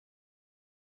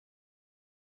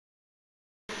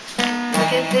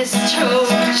at this trove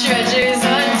of treasures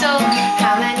untold.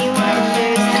 How many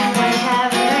wonders that I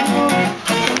haven't known.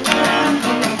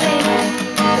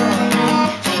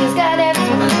 She's got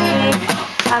everything.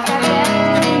 I've got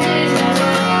challenges.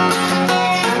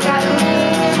 I've got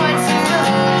what's to go.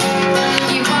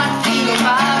 You want the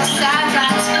box? I've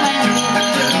got plenty.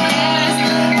 Who cares?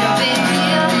 No big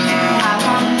deal. I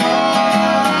want more.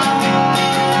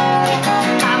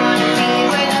 I want to be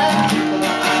where the people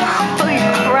are. Holy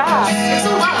crap. There's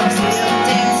a lot of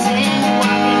dancing,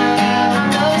 walking around on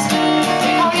those.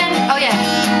 Oh yeah. Oh yeah.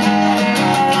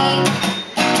 Feet.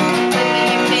 Flipping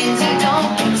your pins, you don't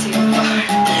get too far.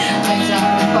 Legs on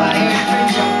the fire for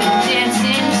jumping,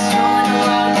 dancing, strolling the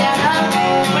world down.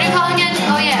 What are you calling it?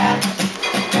 Oh yeah.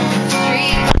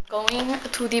 Street. Going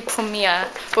to the premiere.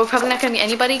 We're probably not gonna meet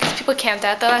anybody because people camped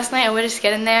out there last night and we're just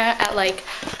getting there at like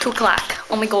 2 o'clock.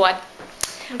 Oh my god.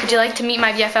 Would you like to meet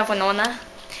my BFF Winona?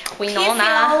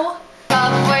 Winona.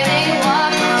 Up where they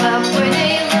walk, up where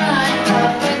they run,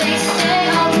 up where they stay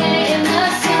all day in the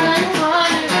sun.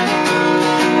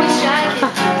 Wish I could.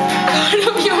 I don't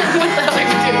know what the hell I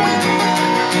could do.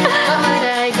 What would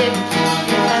I give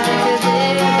if I could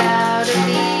live out of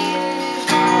these?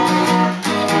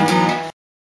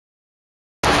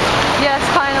 Yes,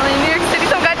 finally, New York City.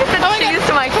 So I'm glad you said cheese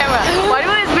to my camera. Why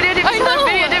do we always videotaping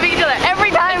each other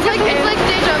every time? It's like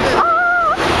deja vu.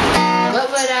 What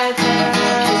would I pay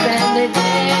to spend a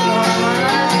day more?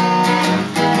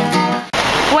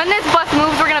 When this bus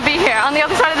moves, we're gonna be here. On the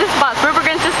other side of this bus,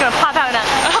 Rivergren's just gonna pop out and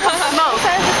smoke.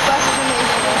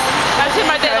 That's him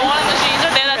right there, the one on the jeans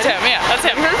right there, that's him, yeah, that's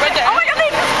him, right there. Oh my god,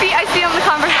 they just feet. I see him in the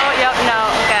Converse. Oh, yep, no,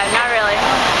 okay, not really.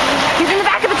 He's in the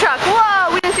back of the truck.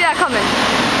 Whoa, we didn't see that coming.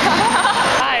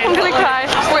 I'm gonna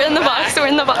cry. We're in the box, we're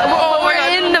in the box. We're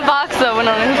in the box though,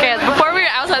 Winona, who cares? Before we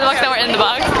were outside the box, now we're in the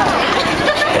box.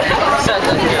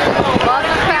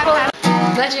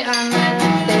 Budget on my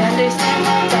life, they understand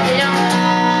that they don't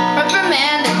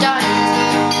reprimand their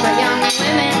daughters, but young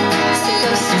women still go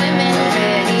swimming,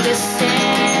 ready to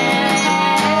stand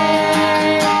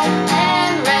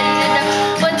and ready to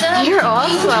know what the You're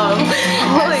awesome.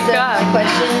 Holy ask them god.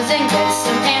 questions and get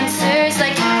some answers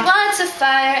like what's a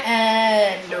fire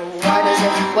and what is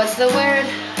it? What's the word?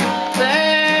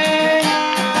 Burn.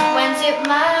 When's it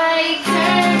my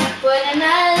turn? Wouldn't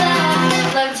I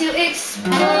love to explore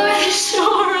the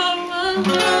shore of the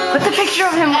world? Put the picture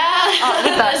of him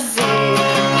with us.